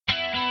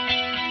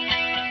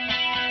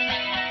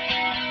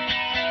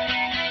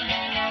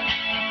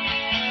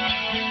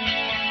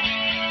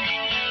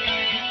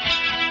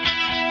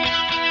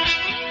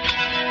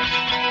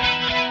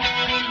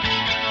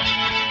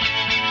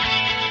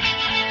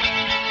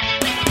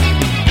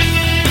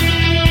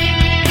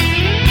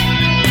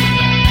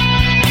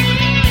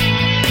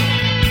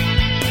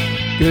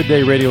Good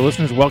day, radio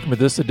listeners. Welcome to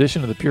this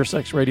edition of the Pure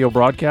Sex Radio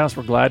broadcast.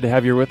 We're glad to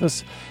have you with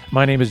us.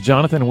 My name is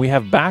Jonathan, and we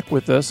have back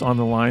with us on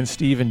the line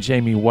Steve and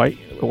Jamie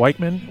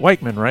Weichman.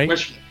 Weichman, right?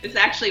 It's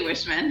actually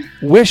Wishman.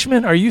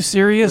 Wishman? Are you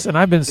serious? And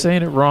I've been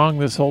saying it wrong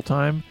this whole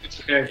time. It's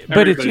okay.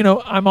 But it's,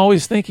 I'm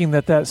always thinking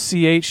that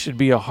CH should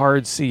be a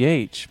hard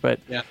CH. But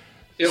yeah,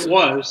 it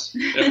was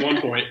at one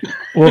point.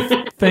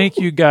 Well, thank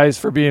you guys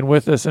for being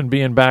with us and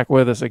being back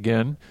with us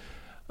again.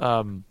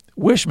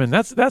 Wishman,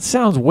 that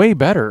sounds way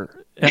better.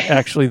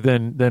 Actually,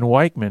 than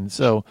Weichman.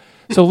 So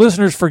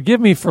listeners, forgive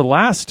me for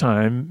last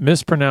time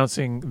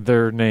mispronouncing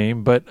their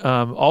name, but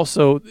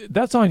also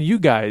that's on you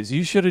guys.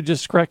 You should have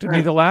just corrected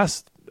me the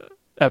last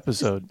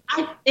episode.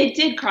 It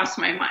did cross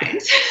my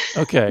mind.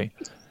 Okay,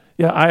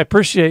 yeah, I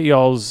appreciate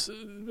y'all's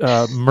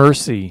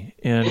mercy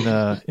in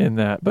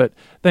that. But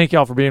thank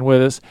y'all for being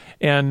with us,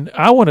 and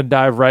I want to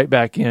dive right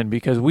back in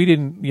because we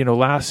didn't.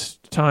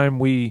 Last time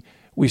we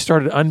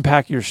started to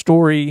unpack your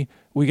story.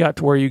 We got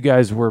to where you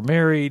guys were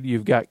married,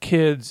 you've got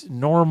kids,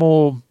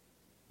 normal,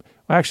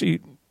 actually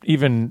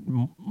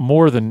even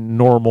more than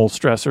normal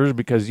stressors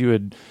because you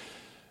had,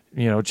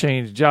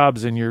 changed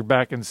jobs and you're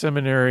back in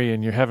seminary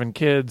and you're having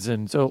kids.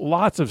 And so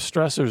lots of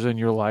stressors in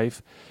your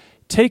life.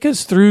 Take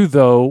us through,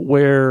 though,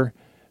 where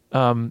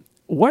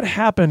what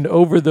happened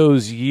over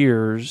those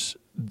years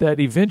that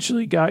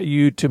eventually got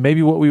you to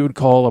maybe what we would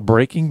call a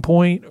breaking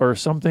point or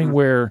something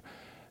where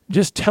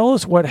just tell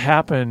us what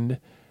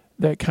happened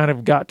that kind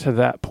of got to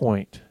that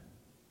point?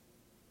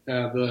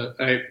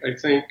 I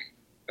think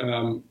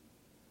to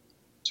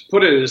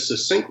put it as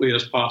succinctly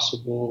as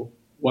possible,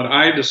 what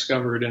I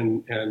discovered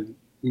in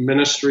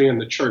ministry in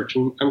the church,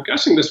 and I'm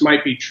guessing this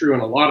might be true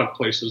in a lot of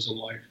places in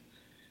life,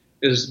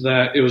 is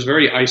that it was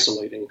very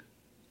isolating.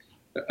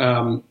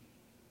 And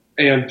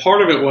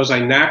part of it was I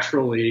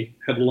naturally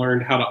had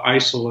learned how to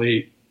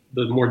isolate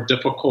the more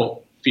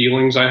difficult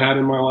feelings I had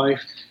in my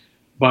life,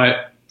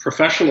 but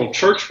professional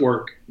church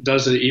work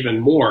does it even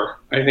more.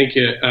 I think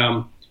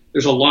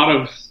there's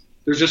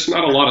just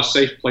not a lot of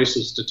safe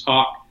places to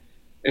talk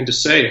and to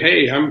say,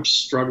 hey, I'm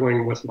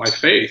struggling with my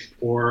faith,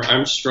 or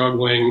I'm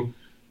struggling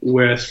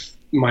with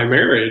my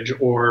marriage,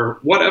 or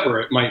whatever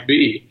it might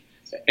be.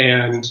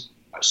 And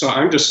so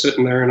I'm just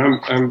sitting there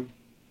and I'm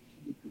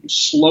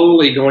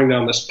slowly going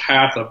down this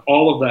path of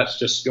all of that's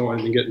just going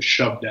and getting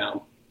shoved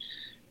down.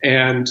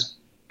 And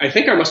I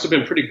think I must have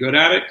been pretty good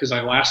at it because I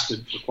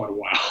lasted for quite a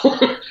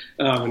while.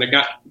 And it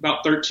got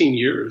about 13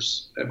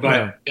 years,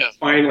 but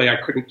finally I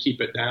couldn't keep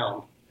it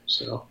down.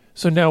 So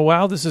now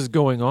while this is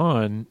going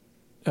on,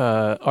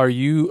 are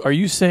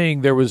you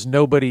saying there was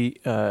nobody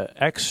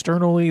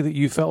externally that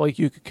you felt like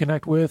you could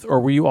connect with, or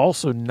were you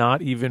also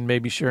not even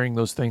maybe sharing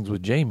those things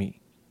with Jamie?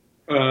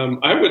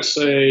 I would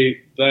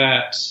say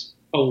that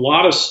a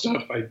lot of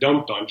stuff I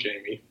dumped on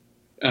Jamie,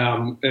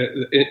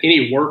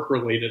 any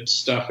work-related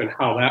stuff and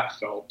how that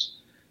felt.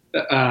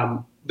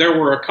 There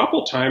were a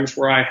couple times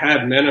where I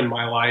had men in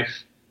my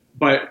life,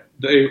 but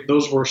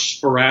those were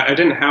sporadic. I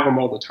didn't have them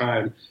all the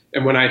time.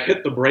 And when I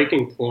hit the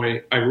breaking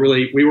point,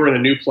 we were in a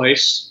new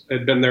place.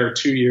 I'd been there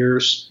 2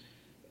 years,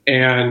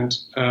 and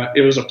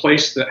it was a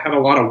place that had a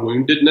lot of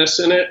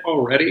woundedness in it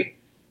already.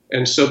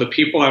 And so the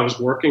people I was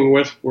working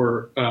with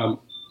were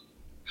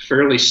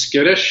fairly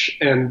skittish,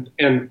 and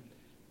it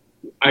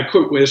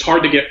was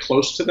hard to get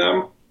close to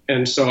them.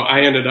 And so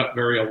I ended up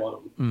very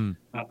alone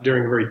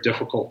during a very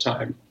difficult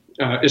time.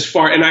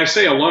 And I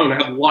say alone,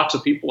 I had lots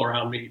of people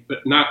around me,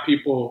 but not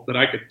people that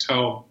I could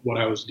tell what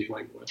I was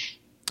dealing with.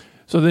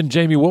 So then,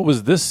 Jamie, what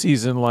was this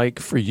season like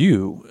for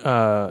you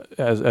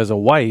as a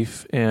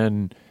wife,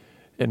 and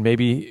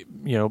maybe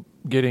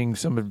getting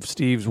some of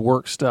Steve's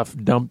work stuff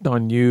dumped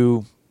on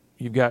you?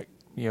 You've got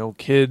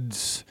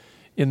kids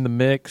in the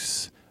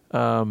mix.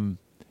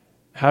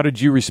 How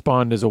did you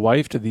respond as a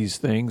wife to these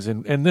things,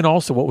 and then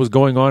also what was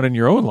going on in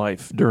your own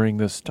life during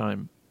this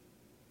time?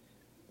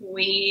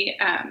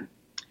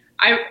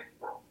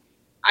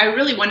 I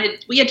really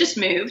wanted. We had just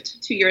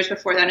moved 2 years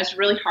before that. It's a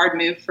really hard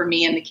move for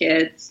me and the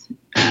kids.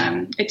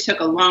 It took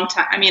a long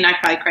time. I mean, I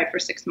probably cried for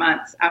 6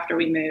 months after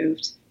we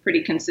moved,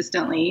 pretty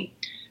consistently.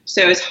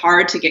 So it was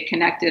hard to get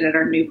connected at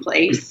our new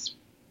place.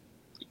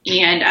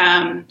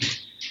 And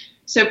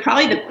so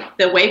probably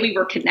the way we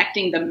were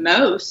connecting the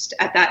most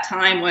at that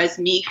time was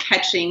me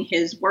catching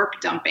his work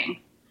dumping.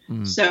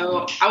 Mm-hmm.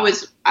 So I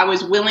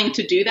was willing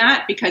to do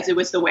that because it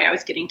was the way I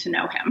was getting to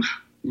know him.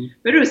 Mm-hmm.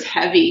 But it was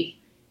heavy.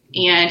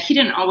 And he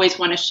didn't always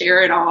want to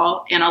share it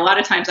all. And a lot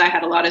of times I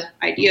had a lot of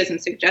ideas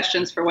and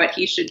suggestions for what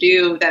he should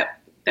do that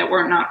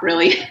were not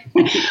really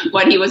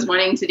what he was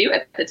wanting to do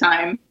at the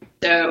time.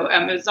 So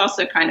it was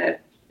also it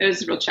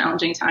was a real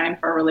challenging time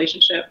for our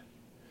relationship.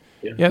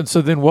 Yeah. And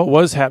so then what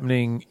was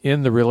happening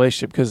in the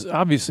relationship? Because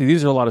obviously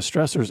these are a lot of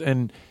stressors.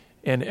 And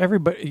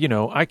everybody,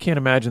 I can't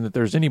imagine that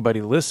there's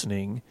anybody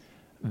listening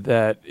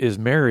that is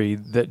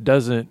married that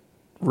doesn't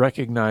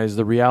recognize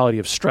the reality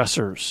of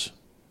stressors.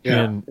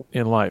 Yeah.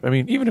 In life. I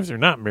mean, even if they're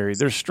not married,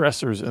 there's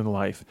stressors in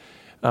life.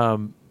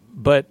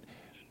 But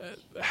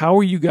how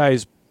are you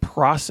guys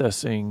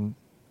processing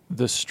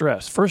the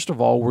stress? First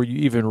of all, were you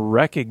even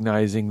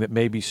recognizing that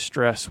maybe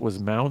stress was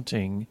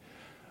mounting?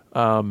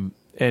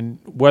 And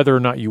whether or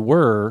not you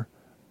were,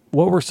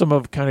 what were some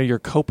of kind of your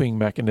coping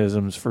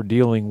mechanisms for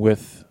dealing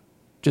with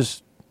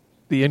just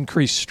the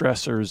increased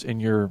stressors in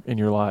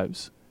your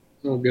lives?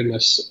 Oh,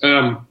 goodness.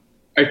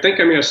 I think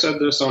I may have said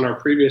this on our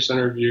previous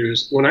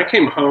interviews. When I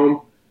came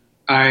home,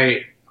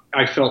 I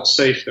felt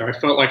safe there. I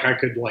felt like I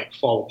could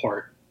fall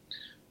apart.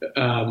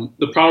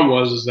 The problem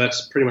was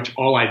that's pretty much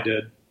all I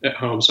did at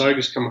home. So I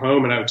just come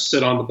home and I would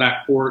sit on the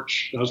back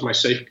porch. That was my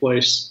safe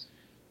place.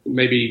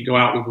 Maybe go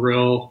out and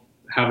grill,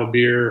 have a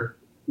beer.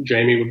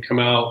 Jamie would come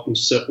out and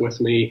sit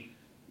with me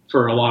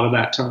for a lot of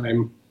that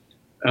time.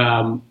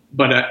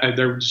 But I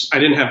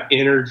didn't have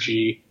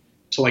energy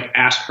to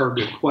ask her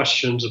good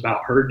questions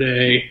about her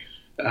day,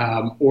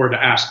 or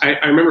to ask.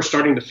 I remember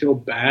starting to feel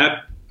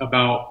bad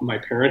about my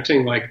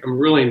parenting. I'm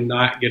really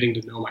not getting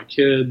to know my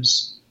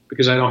kids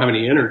because I don't have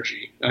any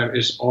energy.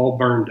 It's all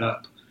burned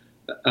up.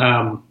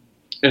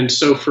 And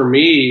so for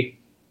me,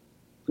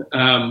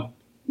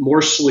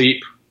 more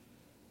sleep.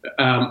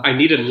 I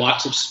needed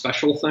lots of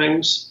special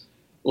things,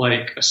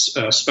 like a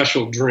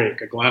special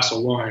drink, a glass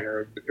of wine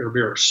or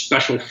beer, or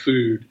special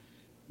food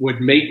would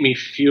make me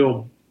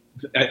feel,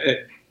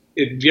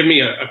 it'd give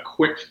me a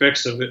quick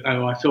fix of it.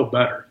 I feel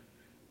better.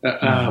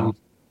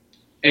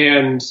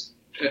 And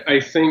I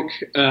think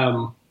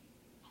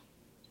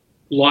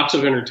lots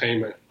of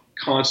entertainment,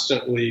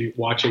 constantly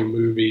watching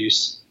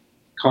movies,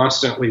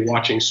 constantly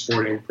watching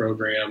sporting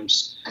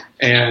programs.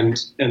 And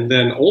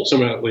then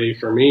ultimately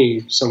for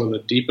me, some of the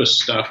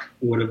deepest stuff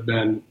would have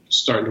been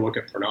starting to look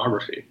at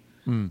pornography.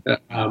 And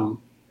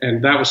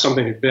that was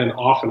something that had been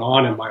off and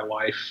on in my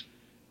life.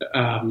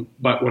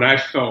 But when I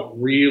felt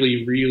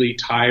really, really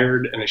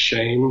tired and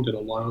ashamed and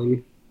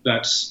alone,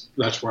 that's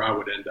where I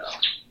would end up.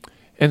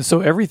 And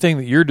so everything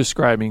that you're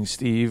describing,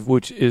 Steve,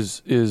 which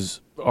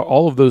is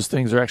all of those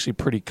things are actually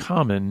pretty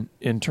common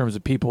in terms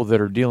of people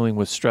that are dealing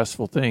with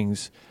stressful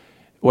things.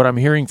 What I'm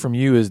hearing from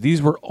you is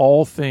these were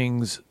all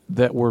things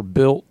that were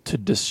built to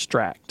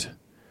distract,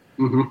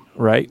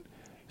 right?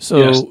 So,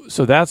 yes.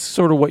 So that's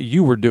sort of what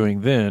you were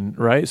doing then,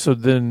 right? So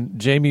then,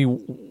 Jamie,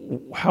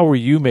 how were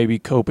you maybe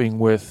coping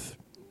with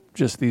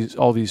just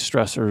all these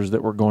stressors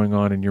that were going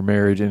on in your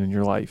marriage and in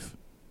your life?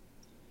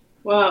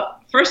 Well,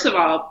 first of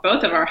all,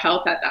 both of our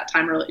health at that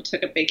time really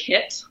took a big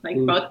hit.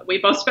 We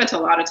both spent a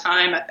lot of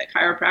time at the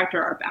chiropractor.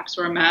 Our backs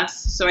were a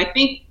mess. So I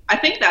think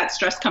that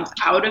stress comes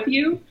out of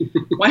you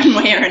one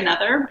way or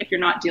another if you're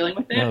not dealing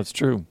with it. No, it's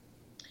true.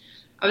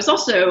 I was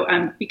also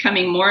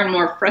becoming more and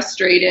more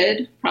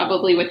frustrated,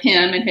 probably with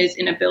him and his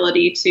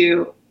inability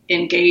to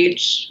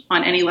engage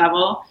on any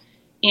level.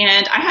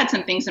 And I had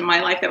some things in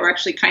my life that were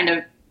actually kind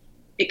of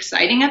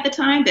exciting at the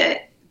time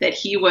that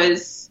he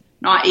was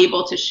not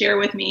able to share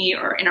with me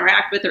or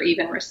interact with or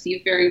even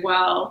receive very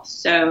well.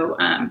 So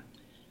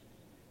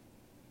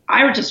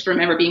I would just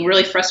remember being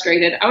really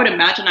frustrated. I would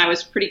imagine I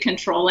was pretty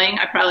controlling.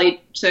 I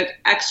probably took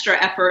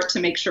extra effort to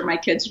make sure my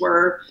kids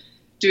were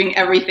doing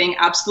everything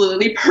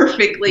absolutely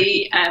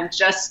perfectly,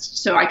 just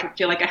so I could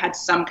feel like I had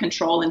some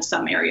control in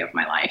some area of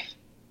my life.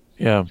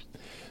 Yeah.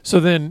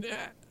 So then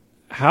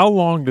how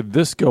long did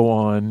this go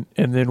on?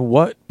 And then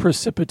what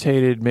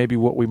precipitated maybe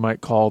what we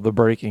might call the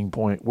breaking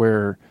point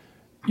where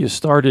you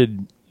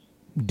started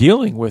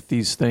dealing with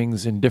these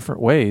things in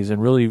different ways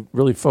and really,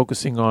 really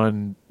focusing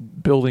on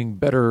building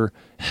better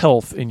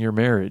health in your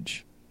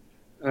marriage?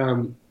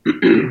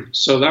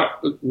 So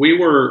that we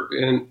were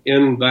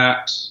in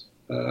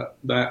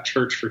that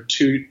church for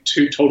two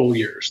total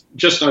years,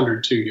 just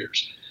under 2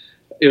 years.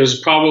 It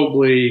was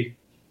probably,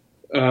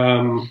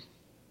 how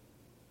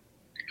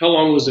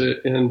long was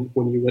it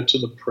when you went to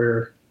the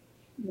prayer?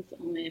 It was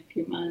only a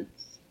few months.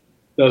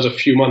 That was a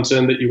few months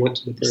in that you went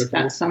to the prayer.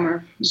 That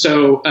summer.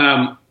 So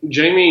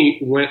Jamie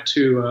went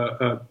to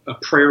a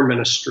prayer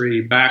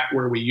ministry back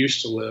where we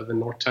used to live in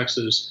North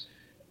Texas,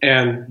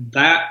 and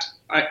that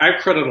I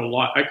credit a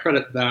lot. I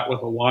credit that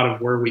with a lot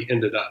of where we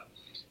ended up.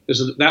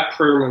 Is that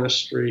prayer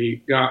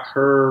ministry got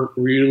her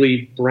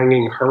really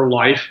bringing her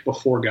life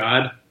before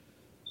God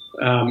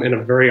in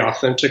a very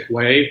authentic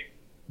way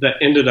that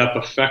ended up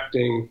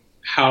affecting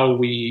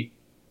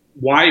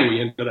why we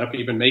ended up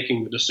even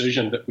making the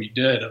decision that we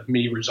did of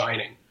me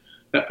resigning,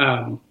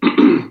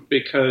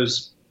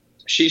 because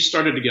she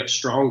started to get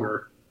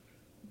stronger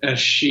as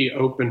she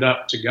opened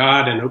up to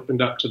God and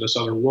opened up to this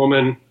other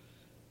woman.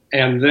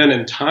 And then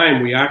in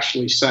time, we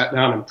actually sat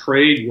down and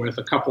prayed with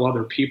a couple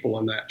other people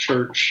in that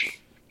church.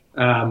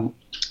 And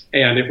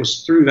it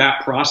was through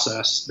that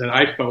process that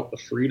I felt the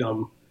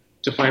freedom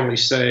to finally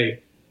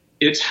say,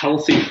 it's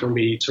healthy for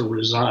me to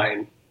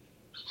resign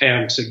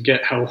and to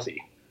get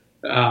healthy.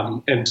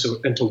 And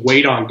to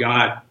wait on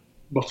God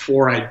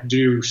before I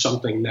do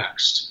something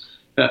next,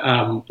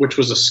 which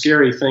was a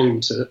scary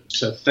thing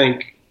to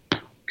think,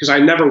 because I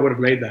never would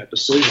have made that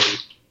decision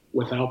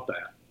without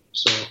that.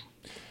 So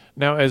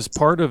now, as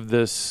part of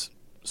this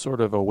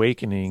sort of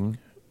awakening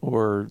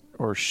or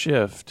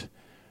shift,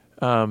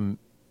 did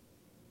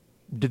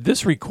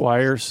this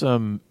require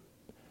some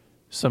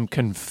some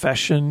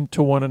confession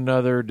to one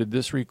another? Did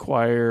this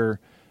require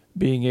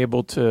being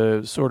able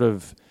to sort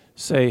of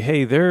say,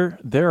 hey, there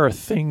are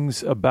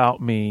things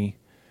about me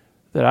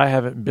that I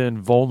haven't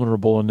been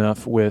vulnerable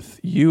enough with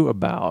you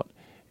about?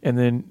 And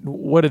then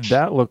what did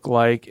that look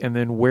like? And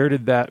then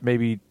where'd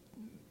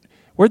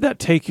that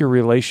take your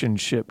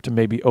relationship to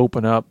maybe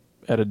open up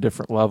at a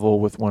different level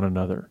with one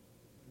another?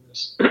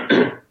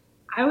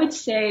 I would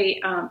say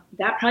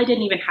that probably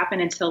didn't even happen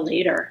until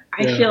later.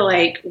 I feel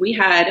like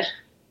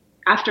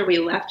after we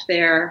left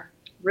there,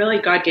 really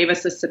God gave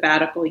us a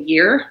sabbatical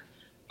year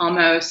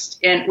almost,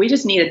 and we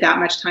just needed that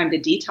much time to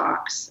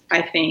detox,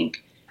 I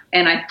think.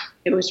 And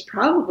it was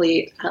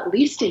probably at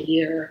least a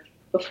year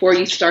before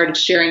you started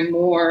sharing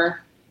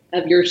more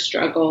of your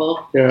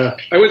struggle. Yeah,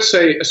 I would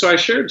say, so I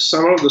shared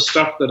some of the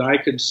stuff that I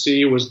could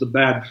see was the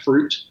bad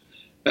fruit.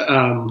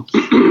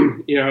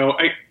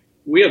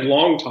 We had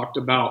long talked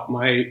about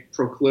my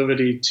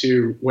proclivity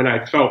to, when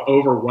I felt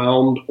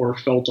overwhelmed or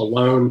felt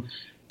alone,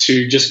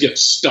 to just get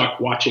stuck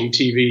watching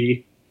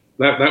TV.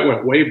 That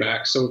went way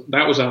back. So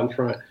that was out in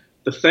front.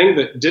 The thing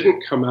that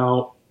didn't come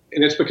out,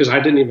 and it's because I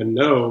didn't even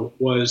know,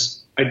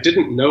 was I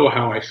didn't know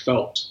how I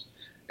felt.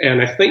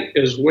 And I think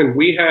is when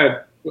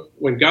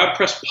God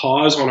pressed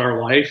pause on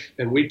our life,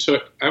 and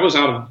I was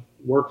out of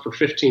work for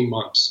 15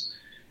 months,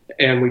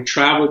 and we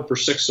traveled for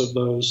 6 of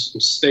those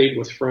and stayed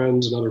with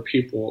friends and other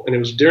people. And it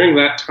was during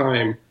that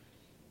time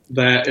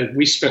that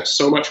we spent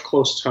so much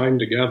close time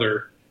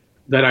together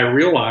that I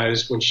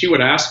realized when she would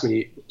ask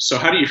me, so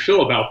how do you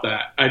feel about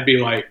that? I'd be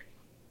like,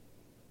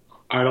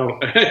 I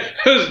don't,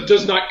 it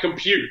does not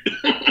compute.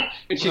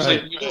 And she's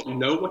like, you don't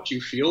know what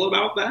you feel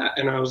about that?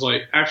 And I was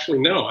like, actually,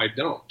 no, I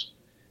don't.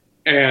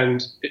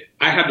 And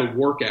I had to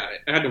work at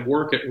it. I had to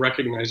work at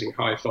recognizing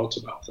how I felt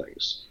about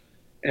things.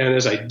 And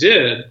as I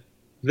did,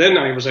 then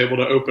I was able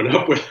to open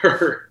up with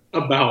her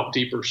about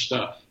deeper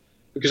stuff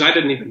because I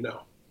didn't even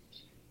know.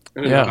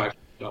 I didn't know how I felt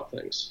about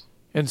things.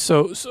 And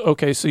so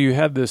you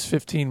had this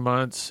 15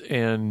 months,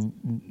 and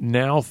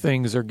now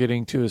things are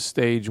getting to a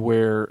stage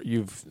where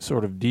you've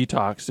sort of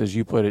detoxed, as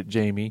you put it,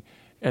 Jamie,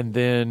 and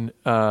then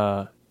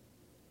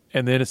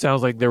it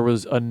sounds like there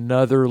was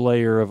another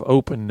layer of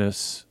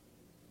openness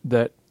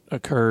that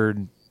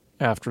occurred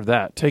after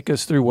that. Take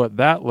us through what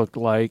that looked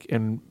like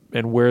and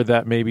where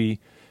that maybe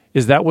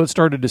is. That what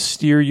started to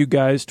steer you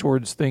guys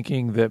towards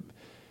thinking that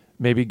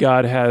maybe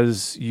God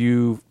has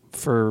you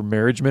for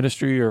marriage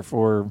ministry or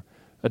for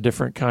a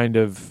different kind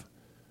of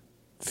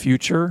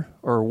future,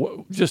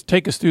 or just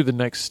take us through the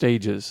next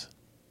stages.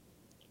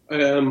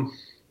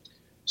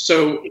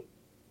 So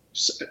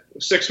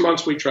 6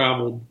 months we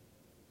traveled.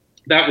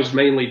 That was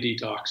mainly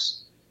detox.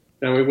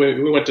 And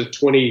we went to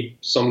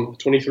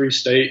 23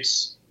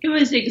 states. It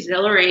was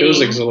exhilarating.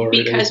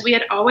 Because we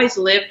had always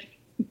lived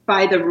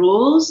by the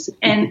rules,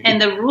 and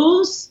the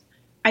rules,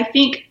 I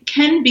think,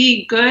 can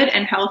be good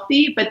and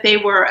healthy, but they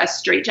were a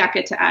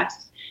straitjacket to us.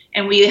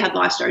 And we had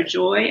lost our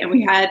joy, and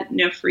we had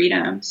no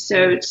freedom.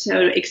 So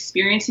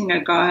experiencing a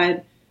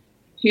God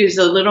who's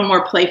a little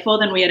more playful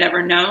than we had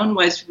ever known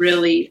was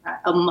really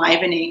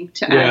enlivening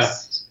to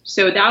us.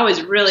 So that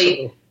was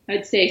really,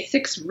 I'd say,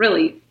 6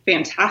 really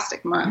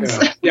fantastic months.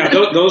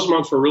 Those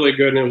months were really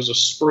good, and it was a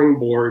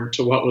springboard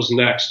to what was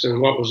next.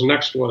 And what was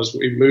next was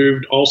we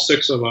moved, all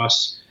 6 of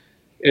us,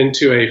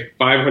 into a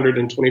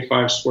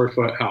 525 square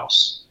foot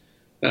house.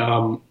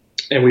 And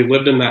we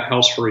lived in that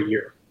house for a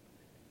year.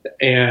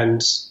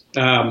 And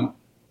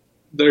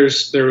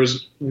there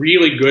was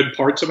really good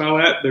parts about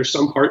that. There's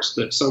some parts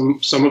that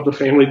some of the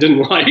family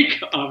didn't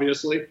like,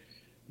 obviously,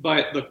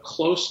 but the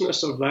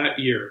closeness of that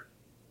year,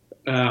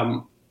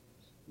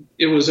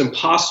 it was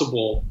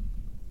impossible.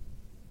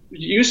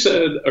 You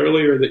said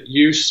earlier that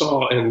you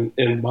saw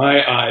in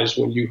my eyes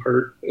when you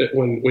were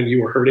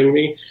hurting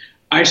me.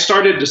 I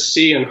started to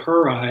see in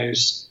her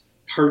eyes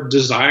her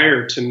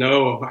desire to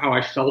know how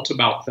I felt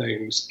about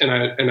things. And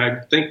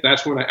I think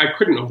that's when I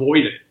couldn't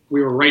avoid it.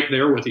 We were right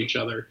there with each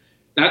other.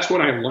 That's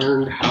when I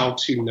learned how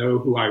to know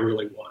who I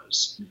really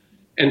was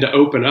and to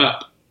open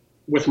up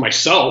with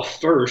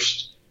myself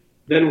first,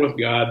 then with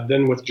God,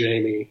 then with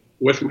Jamie,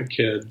 with my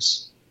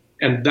kids.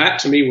 And that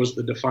to me was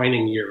the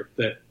defining year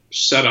that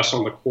set us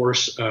on the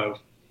course of,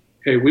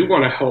 hey, we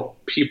want to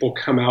help people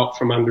come out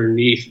from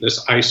underneath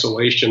this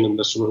isolation and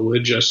this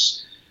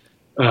religious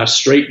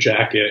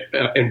straitjacket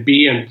and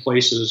be in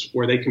places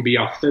where they can be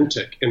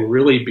authentic and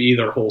really be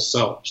their whole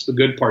selves, the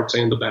good parts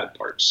and the bad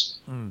parts.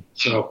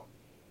 So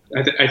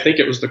I think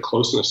it was the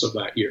closeness of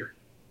that year.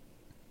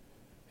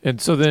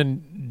 And so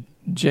then,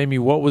 Jamie,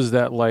 what was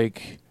that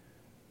like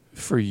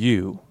for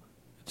you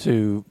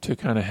to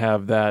kind of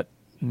have that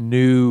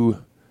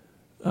new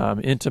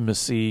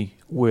intimacy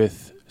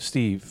with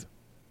Steve?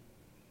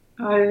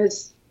 Oh,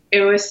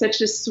 it was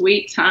such a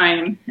sweet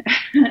time.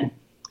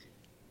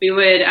 We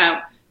would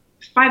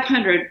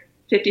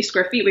 550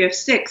 square feet. We have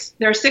 6.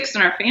 There are 6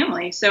 in our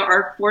family, so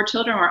our 4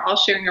 children were all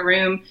sharing a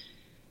room.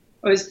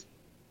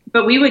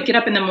 But we would get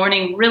up in the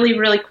morning really,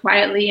 really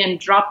quietly and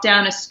drop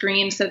down a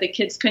screen so the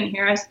kids couldn't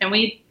hear us, and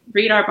we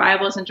read our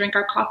Bibles and drink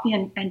our coffee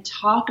and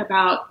talk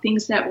about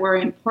things that were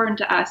important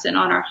to us and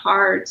on our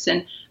hearts.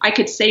 And I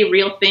could say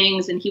real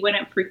things and he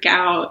wouldn't freak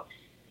out.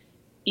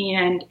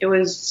 And it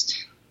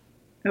was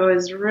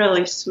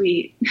really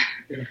sweet.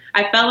 Yeah.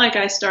 I felt like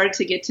I started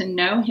to get to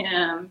know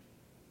him,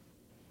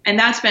 and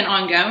that's been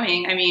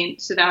ongoing. I mean,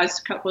 so that was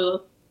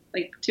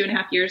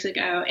 2.5 years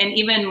ago, and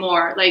even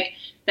more, like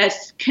that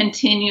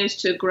continues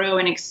to grow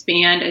and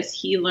expand as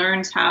he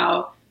learns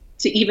how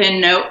to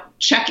even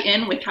check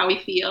in with how he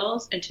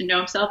feels and to know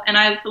himself. And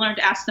I've learned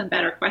to ask them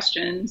better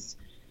questions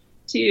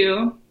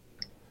too.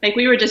 Like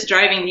we were just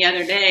driving the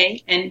other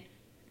day and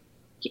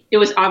it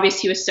was obvious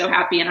he was so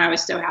happy and I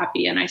was so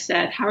happy. And I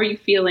said, "How are you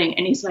feeling?"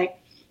 And he's like,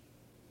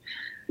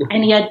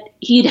 and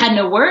he'd had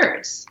no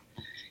words.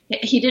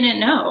 He didn't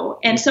know.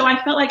 And so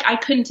I felt like I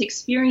couldn't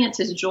experience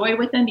his joy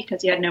with him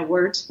because he had no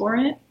words for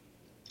it.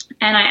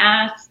 And I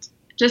asked,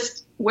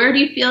 just where do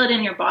you feel it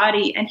in your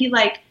body? And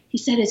he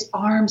said his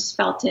arms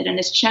felt it and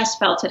his chest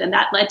felt it. And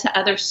that led to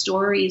other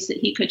stories that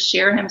he could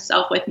share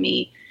himself with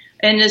me.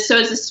 And so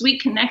it's a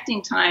sweet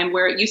connecting time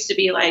where it used to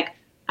be like,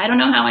 I don't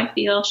know how I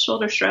feel,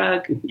 shoulder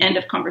shrug, end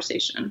of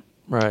conversation.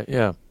 Right.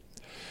 Yeah.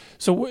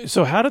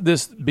 So how did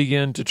this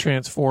begin to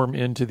transform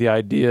into the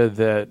idea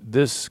that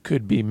this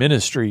could be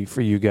ministry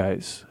for you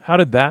guys?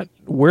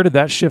 Where did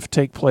that shift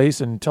take place?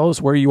 And tell us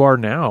where you are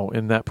now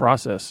in that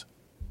process.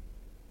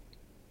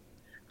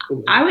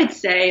 I would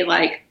say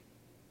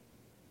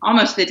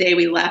almost the day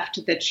we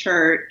left the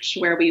church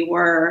where we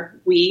were,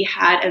 we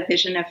had a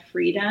vision of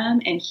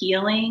freedom and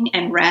healing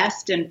and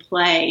rest and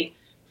play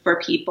for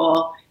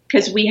people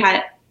because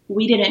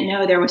we didn't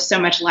know there was so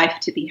much life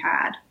to be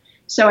had.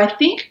 So I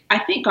think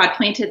God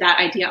planted that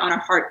idea on our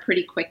heart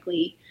pretty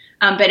quickly.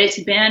 But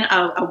it's been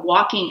a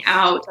walking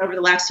out over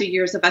the last few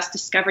years of us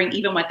discovering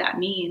even what that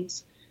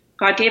means.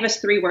 God gave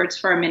us 3 words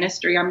for our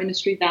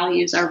ministry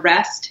values are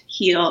rest,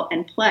 heal,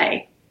 and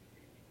play.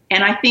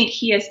 And I think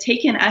he has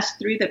taken us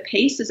through the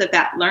paces of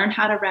that. Learn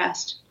how to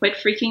rest, quit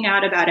freaking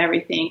out about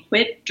everything,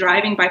 quit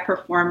driving by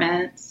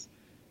performance.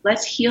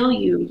 Let's heal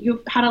you.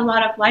 You've had a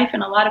lot of life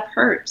and a lot of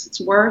hurts.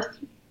 It's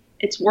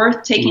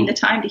worth taking the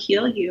time to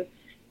heal you.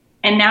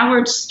 And now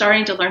we're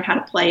starting to learn how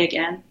to play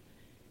again,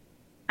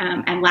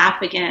 and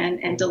laugh again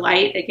and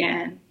delight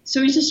again.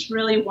 So we just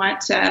really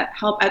want to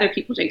help other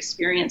people to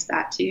experience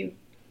that too.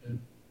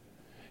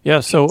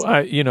 Yeah. So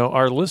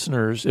our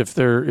listeners, if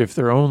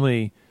they're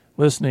only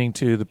listening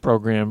to the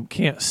program,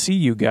 can't see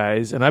you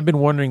guys. And I've been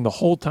wondering the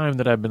whole time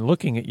that I've been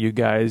looking at you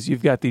guys,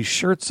 you've got these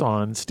shirts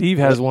on. Steve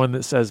has one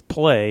that says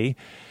play.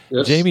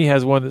 Yes. Jamie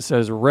has one that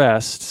says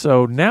rest.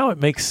 So now it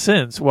makes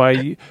sense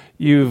why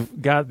you've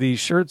got these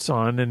shirts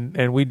on,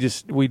 and we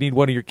need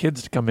one of your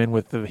kids to come in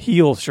with the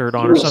heel shirt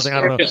on or something.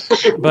 I don't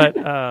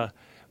know.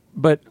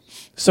 But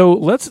so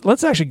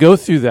let's actually go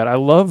through that. I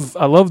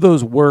love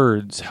those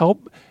words.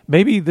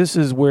 Maybe this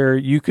is where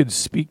you could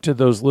speak to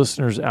those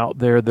listeners out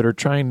there that are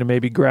trying to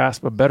maybe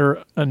grasp a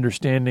better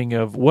understanding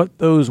of what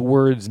those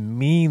words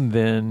mean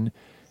then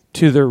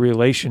to their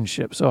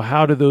relationship. So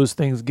how do those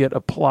things get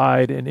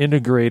applied and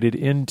integrated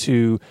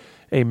into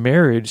a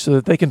marriage so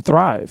that they can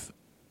thrive?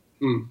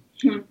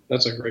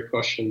 That's a great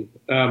question.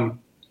 Well,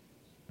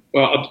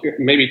 I'll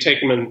maybe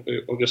take them and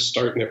we'll just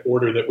start in the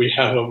order that we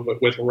have them.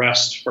 But with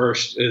rest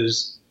first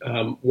is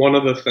one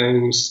of the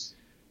things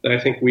that I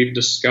think we've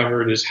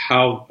discovered is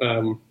how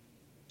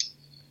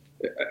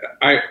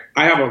I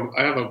have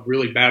a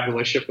really bad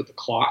relationship with the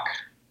clock.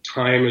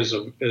 Time is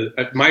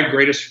my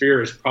greatest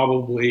fear is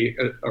probably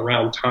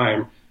around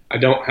time. I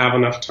don't have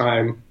enough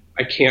time.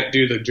 I can't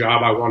do the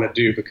job I want to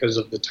do because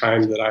of the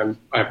time that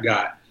I've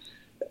got.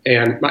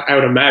 And I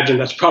would imagine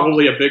that's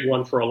probably a big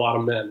one for a lot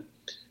of men.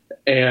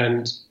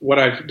 And what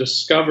I've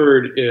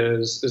discovered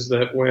is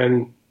that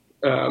when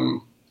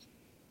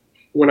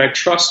I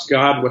trust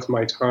God with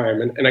my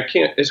time, and I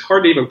can't, it's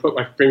hard to even put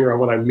my finger on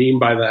what I mean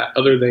by that,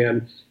 other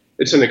than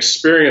it's an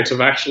experience of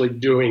actually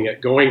doing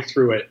it, going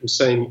through it and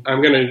saying,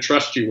 I'm going to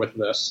entrust you with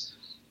this.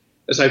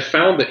 As I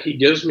found that he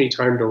gives me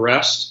time to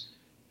rest.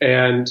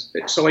 And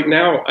so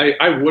now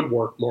I would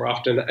work more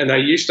often, and I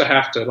used to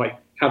have to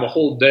have a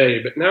whole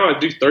day, but now I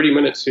do 30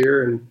 minutes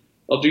here and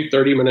I'll do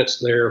 30 minutes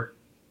there,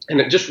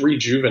 and it just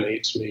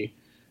rejuvenates me.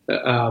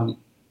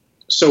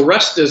 So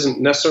rest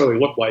doesn't necessarily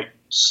look like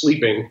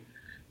sleeping.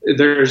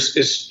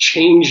 It's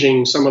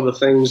changing some of the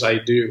things I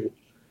do.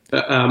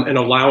 And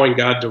allowing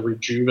God to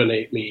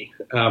rejuvenate me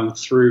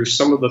through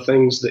some of the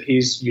things that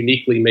he's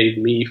uniquely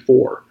made me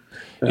for.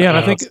 Yeah, and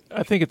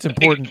I think it's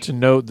important to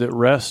note that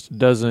rest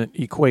doesn't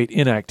equate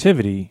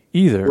inactivity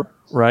either,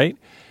 right?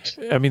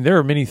 I mean, there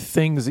are many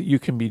things that you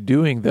can be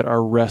doing that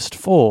are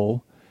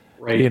restful,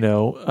 right?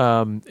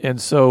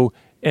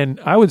 And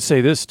I would say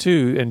this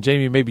too, and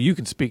Jamie, maybe you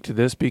can speak to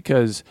this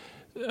because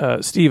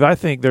Steve, I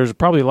think there's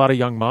probably a lot of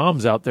young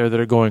moms out there that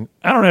are going,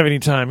 I don't have any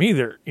time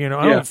either.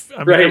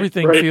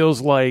 Everything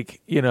feels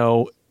like,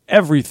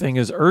 everything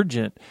is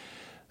urgent.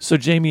 So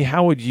Jamie,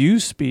 how would you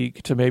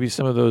speak to maybe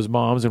some of those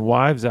moms and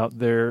wives out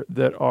there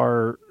that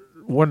are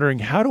wondering,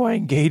 how do I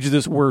engage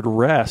this word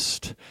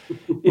rest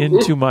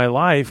into my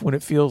life when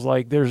it feels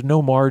like there's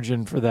no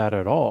margin for that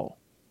at all?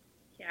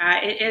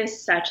 Yeah, it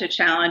is such a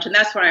challenge. And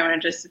that's what I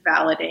want to just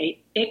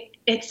validate.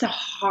 It's a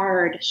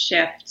hard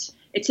shift.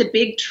 It's a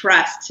big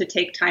trust to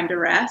take time to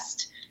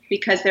rest,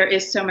 because there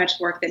is so much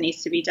work that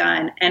needs to be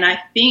done. And I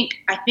think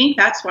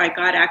that's why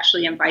God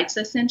actually invites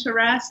us into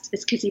rest,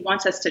 is because he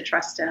wants us to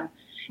trust him. And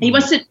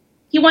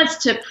he wants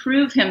to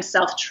prove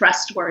himself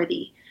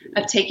trustworthy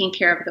of taking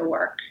care of the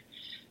work.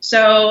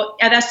 So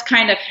that's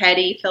kind of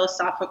heady,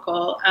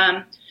 philosophical.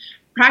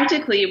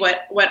 Practically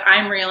what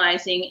I'm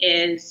realizing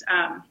is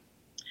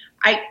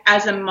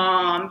as a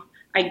mom,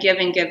 I give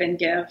and give and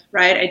give,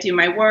 right? I do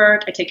my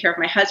work, I take care of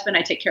my husband,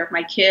 I take care of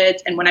my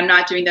kids. And when I'm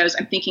not doing those,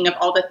 I'm thinking of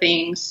all the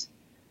things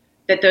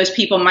that those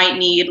people might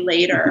need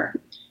later.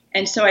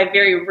 And so I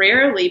very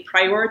rarely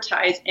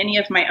prioritize any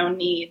of my own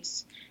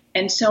needs.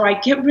 And so I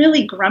get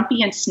really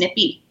grumpy and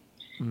snippy.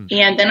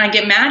 And then I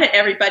get mad at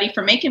everybody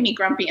for making me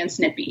grumpy and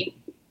snippy.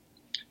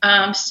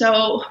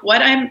 So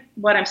what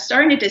I'm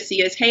starting to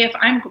see is, hey, if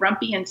I'm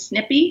grumpy and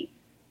snippy,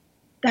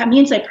 that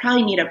means I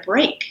probably need a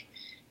break.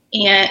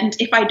 And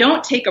if I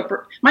don't take a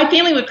break, my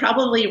family would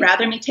probably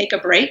rather me take a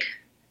break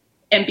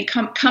and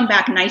come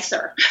back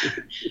nicer.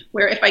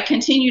 Where if I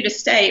continue to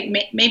stay,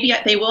 maybe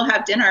they will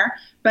have dinner,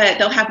 but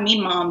they'll have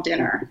mean mom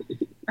dinner.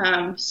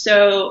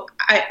 So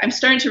I'm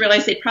starting to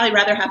realize they'd probably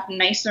rather have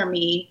nicer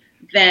me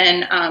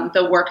than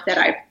the work that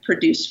I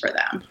produce for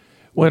them.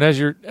 Well, as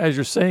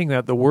you're saying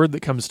that, the word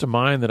that comes to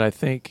mind that I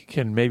think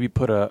can maybe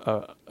put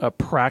a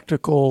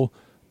practical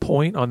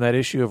point on that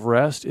issue of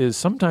rest is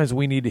sometimes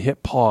we need to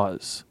hit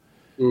pause,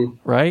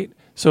 right?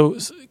 So,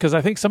 because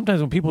I think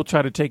sometimes when people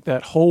try to take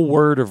that whole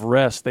word of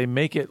rest, they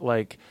make it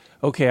like,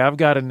 okay, I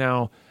got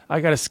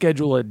to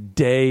schedule a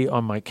day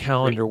on my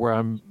calendar where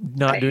I'm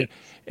not doing,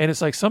 and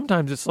it's like,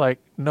 sometimes it's like,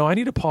 no, I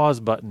need a pause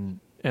button.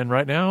 And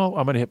right now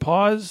I'm going to hit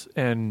pause,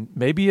 and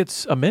maybe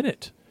it's a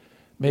minute,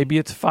 maybe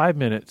it's 5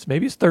 minutes,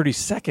 maybe it's 30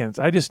 seconds.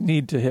 I just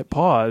need to hit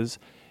pause.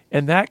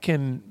 And that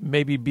can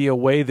maybe be a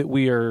way that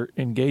we are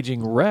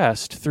engaging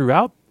rest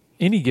throughout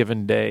any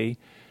given day,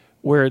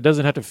 where it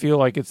doesn't have to feel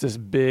like it's this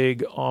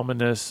big,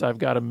 ominous, I've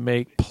got to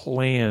make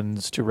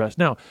plans to rest.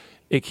 Now,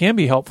 it can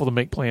be helpful to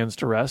make plans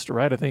to rest,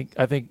 right?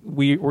 I think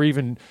we're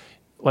even,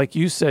 like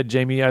you said,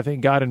 Jamie, I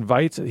think God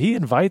invites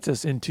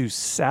us into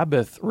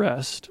Sabbath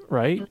rest,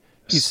 right?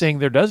 He's saying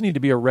there does need to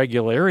be a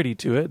regularity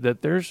to it,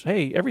 that there's,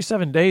 hey, every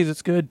 7 days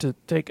it's good to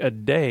take a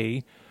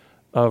day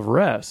of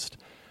rest.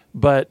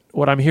 But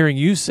what I'm hearing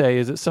you say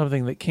is it's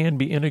something that can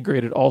be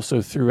integrated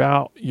also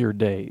throughout your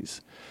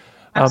days.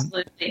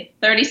 Absolutely.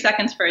 30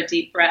 seconds for a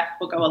deep breath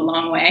will go a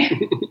long way.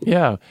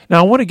 Yeah. Now,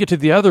 I want to get to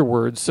the other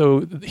word.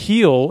 So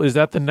heal, is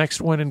that the next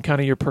one in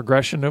kind of your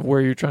progression of where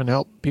you're trying to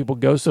help people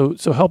go? So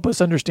help us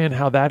understand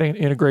how that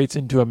integrates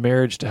into a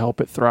marriage to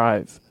help it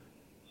thrive.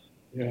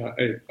 Yeah,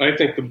 I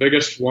think the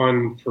biggest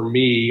one for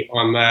me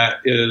on that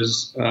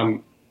is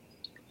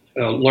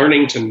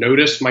learning to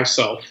notice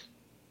myself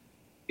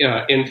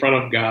in front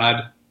of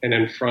God and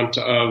in front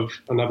of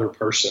another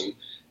person.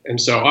 And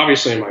so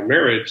obviously in my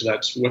marriage,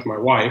 that's with my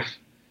wife,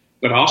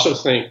 but I also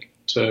think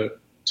to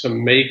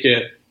make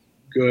it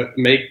good,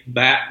 make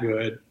that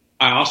good,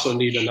 I also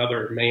need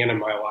another man in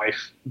my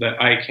life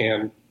that I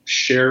can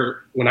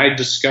share. When I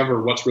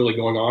discover what's really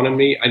going on in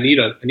me, I need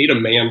a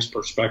man's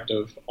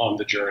perspective on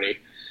the journey.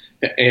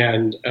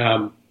 And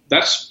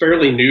that's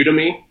fairly new to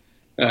me.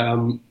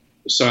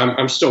 So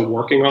I'm still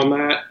working on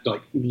that,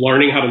 like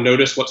learning how to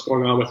notice what's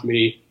going on with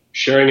me,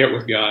 sharing it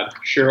with God,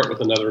 share it with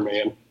another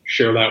man,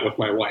 share that with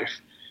my wife.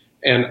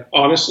 And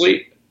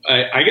honestly,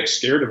 I get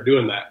scared of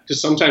doing that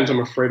because sometimes I'm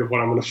afraid of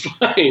what I'm going to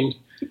find.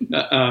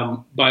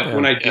 But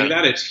when I do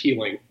that, it's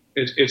healing.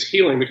 It's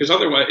healing because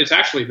otherwise it's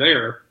actually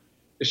there.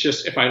 It's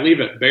just if I leave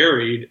it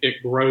buried,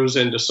 it grows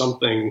into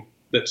something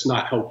that's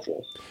not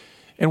helpful.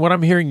 And what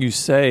I'm hearing you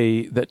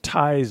say that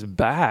ties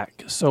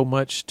back so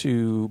much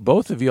to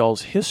both of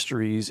y'all's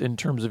histories in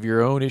terms of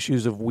your own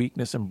issues of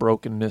weakness and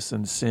brokenness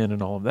and sin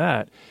and all of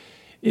that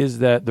is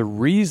that the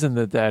reason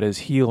that is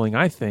healing,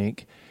 I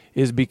think,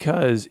 is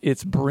because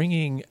it's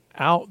bringing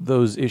out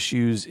those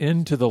issues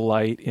into the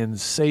light in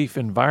safe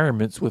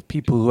environments with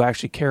people who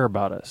actually care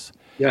about us.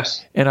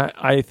 Yes. And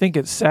I think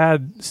it's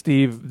sad,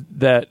 Steve,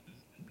 that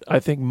I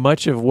think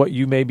much of what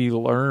you maybe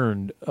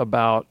learned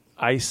about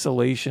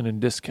isolation and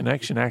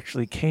disconnection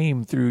actually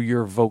came through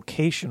your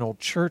vocational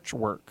church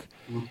work.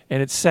 Mm-hmm.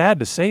 And it's sad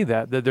to say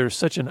that there's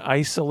such an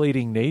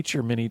isolating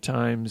nature many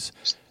times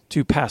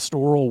to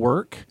pastoral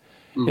work.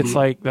 Mm-hmm. It's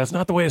like, that's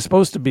not the way it's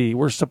supposed to be.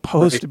 We're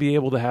supposed to be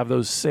able to have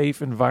those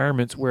safe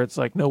environments where it's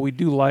like, no, we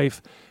do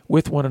life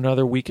with one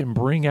another. We can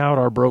bring out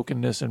our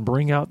brokenness and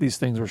bring out these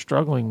things we're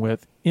struggling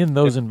with in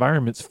those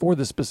environments for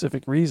the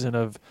specific reason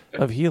of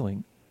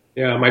healing.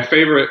 Yeah, my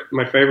favorite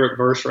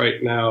verse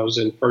right now is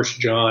in 1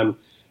 John,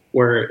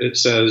 where it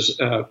says,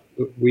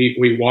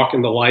 we walk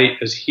in the light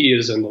as he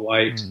is in the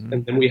light, mm-hmm.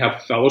 and then we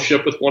have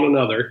fellowship with one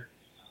another,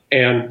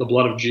 and the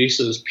blood of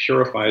Jesus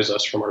purifies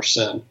us from our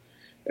sin.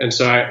 And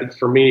so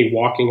for me,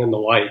 walking in the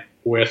light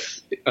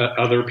with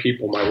other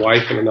people, my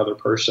wife and another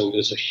person,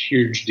 is a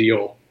huge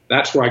deal.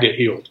 That's where I get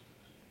healed.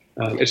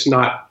 It's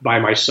not by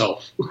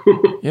myself.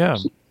 Yeah.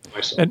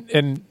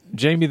 And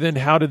Jamie, then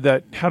how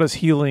does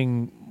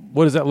healing,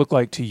 what does that look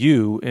like to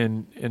you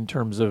in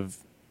terms of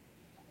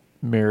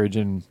marriage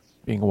and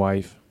being a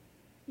wife?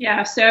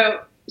 Yeah.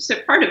 So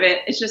part of it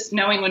is just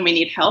knowing when we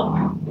need help.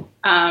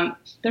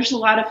 There's a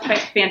lot of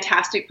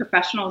fantastic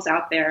professionals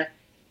out there.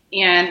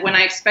 And when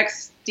I expect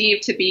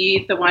Steve to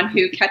be the one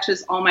who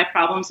catches all my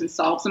problems and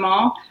solves them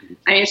all,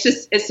 I mean,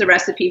 it's the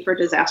recipe for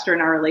disaster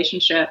in our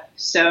relationship.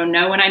 So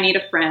know when I need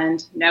a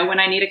friend, know when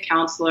I need a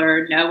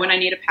counselor, know when I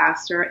need a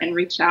pastor, and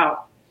reach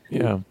out.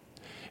 Yeah.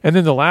 And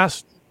then the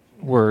last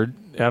word,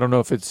 I don't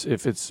know if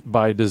it's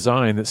by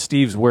design, that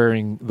Steve's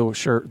wearing the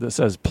shirt that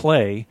says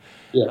play.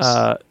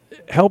 Yes.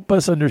 Help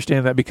us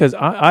understand that, because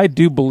I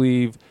do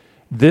believe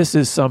this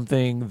is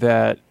something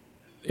that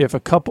if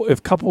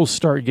couples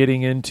start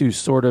getting into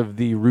sort of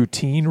the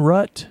routine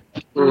rut,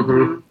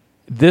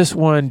 this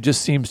one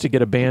just seems to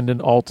get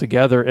abandoned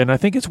altogether. And I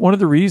think it's one of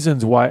the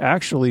reasons why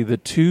actually the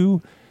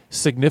two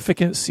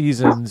significant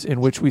seasons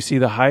in which we see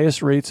the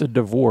highest rates of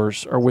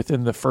divorce are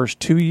within the first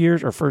 2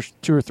 years or first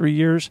 2 or 3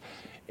 years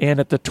and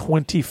at the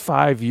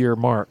 25-year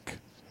mark.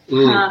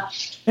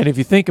 And if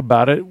you think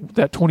about it,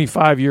 that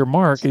 25-year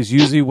mark is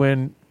usually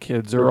when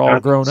kids are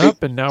all grown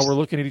up and now we're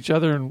looking at each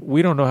other and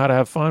we don't know how to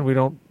have fun. We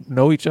don't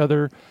know each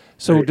other.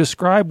 So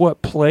describe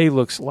what play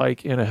looks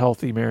like in a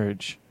healthy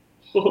marriage.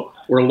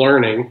 We're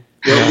learning.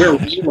 We're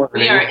relearning.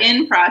 We are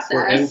in process.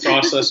 We're in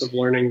process of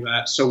learning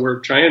that. So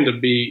we're trying to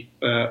be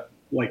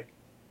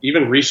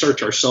even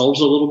research ourselves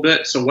a little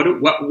bit. So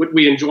what would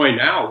we enjoy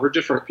now? We're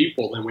different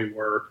people than we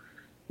were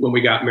when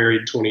we got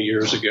married 20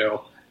 years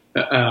ago.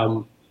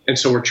 And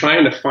so we're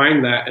trying to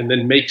find that and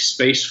then make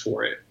space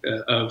for it.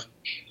 Of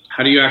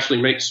how do you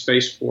actually make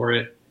space for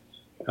it?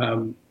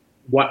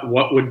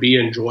 What would be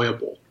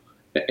enjoyable?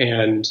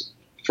 And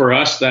for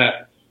us,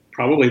 that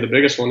probably the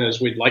biggest one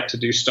is we'd like to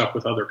do stuff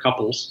with other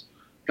couples.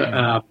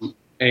 And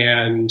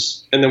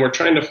then we're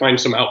trying to find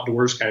some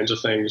outdoors kinds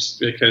of things,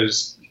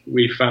 because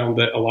we found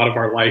that a lot of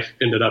our life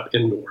ended up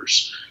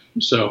indoors.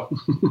 So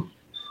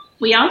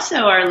we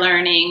also are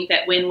learning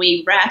that when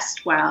we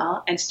rest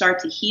well and start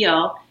to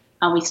heal,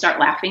 we start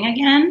laughing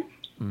again.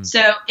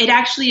 So it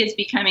actually is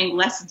becoming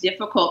less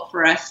difficult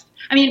for us.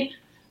 I mean,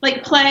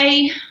 like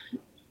play,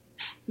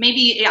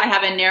 maybe I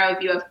have a narrow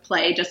view of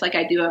play, just like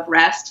I do of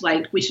rest.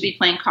 Like we should be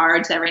playing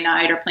cards every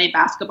night or playing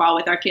basketball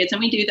with our kids.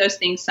 And we do those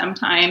things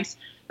sometimes,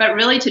 but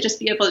really to just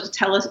be able to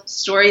tell a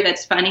story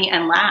that's funny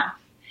and laugh.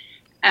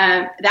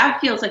 That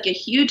feels like a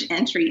huge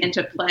entry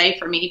into play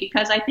for me,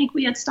 because I think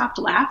we had stopped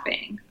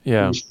laughing.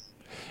 Yeah.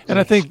 And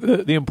I think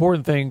the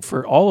important thing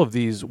for all of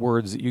these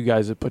words that you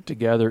guys have put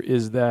together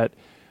is that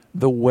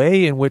the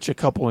way in which a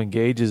couple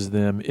engages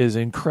them is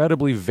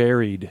incredibly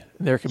varied.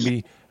 There can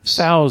be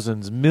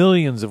thousands,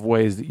 millions of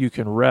ways that you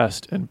can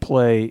rest and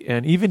play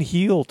and even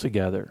heal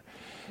together.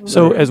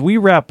 So as we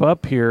wrap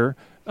up here,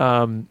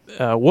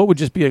 what would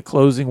just be a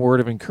closing word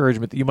of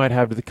encouragement that you might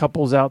have to the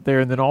couples out there?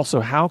 And then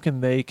also, how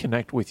can they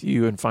connect with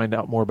you and find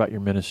out more about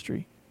your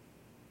ministry?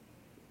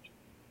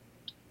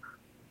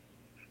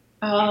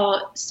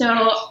 Oh, so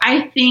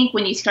I think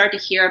when you start to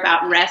hear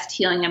about rest,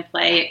 healing, and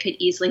play, it could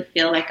easily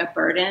feel like a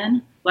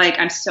burden. Like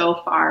I'm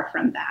so far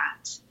from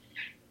that.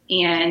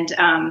 And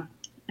I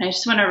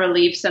just want to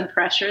relieve some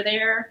pressure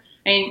there.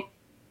 I mean,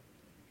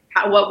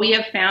 what we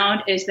have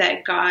found is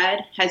that God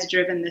has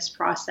driven this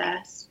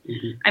process.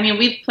 I mean,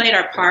 we've played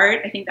our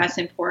part. I think that's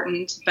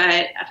important.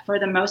 But for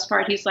the most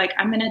part, he's like,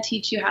 I'm going to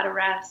teach you how to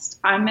rest.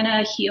 I'm going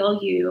to heal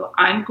you.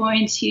 I'm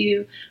going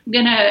to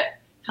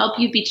help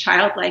you be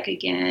childlike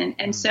again.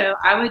 And so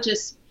I would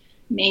just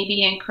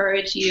maybe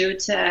encourage you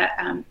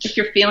to, if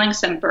you're feeling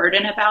some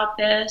burden about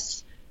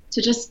this,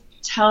 to just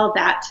tell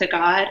that to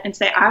God and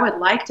say, I would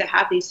like to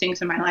have these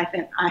things in my life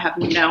and I have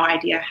no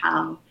idea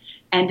how.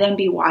 And then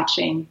be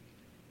watching,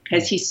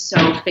 because he's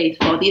so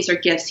faithful. These are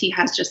gifts he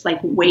has just like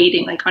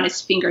waiting, like on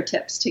his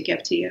fingertips to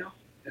give to you.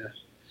 Yeah.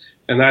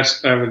 And I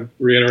would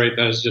reiterate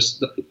that as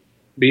just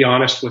be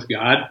honest with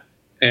God,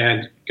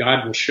 and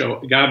God will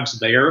show, God's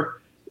there.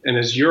 And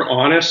as you're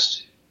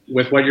honest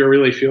with what you're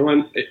really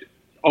feeling,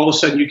 all of a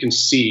sudden you can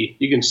see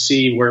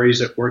where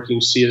he's at work. You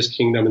can see his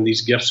kingdom, and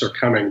these gifts are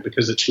coming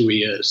because it's who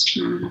he is.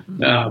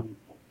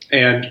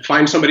 And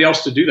find somebody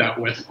else to do that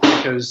with,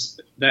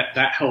 because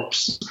that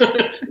helps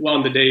well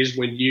in the days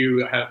when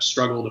you have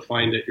struggled to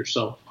find it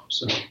yourself.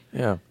 So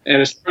yeah.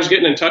 And as far as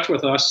getting in touch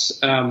with us,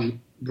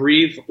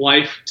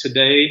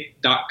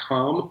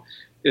 breathelifetoday.com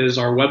is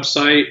our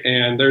website,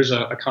 and there's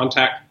a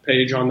contact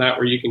page on that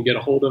where you can get a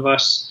hold of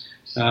us.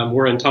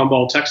 We're in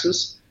Tomball,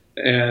 Texas,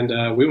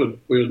 and we would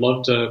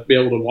love to be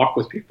able to walk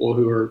with people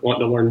who are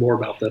wanting to learn more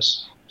about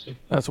this. So.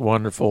 That's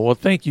wonderful. Well,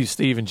 thank you,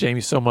 Steve and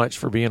Jamie, so much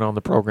for being on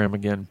the program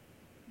again.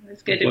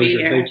 It's good to be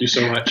here. Thank you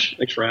so much.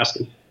 Thanks for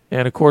asking.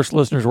 And, of course,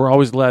 listeners, we're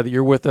always glad that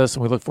you're with us,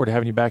 and we look forward to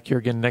having you back here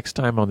again next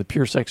time on the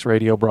Pure Sex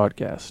Radio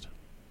broadcast.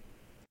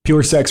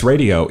 Pure Sex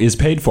Radio is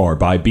paid for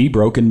by Be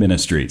Broken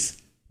Ministries.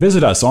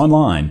 Visit us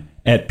online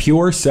at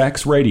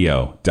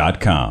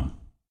puresexradio.com.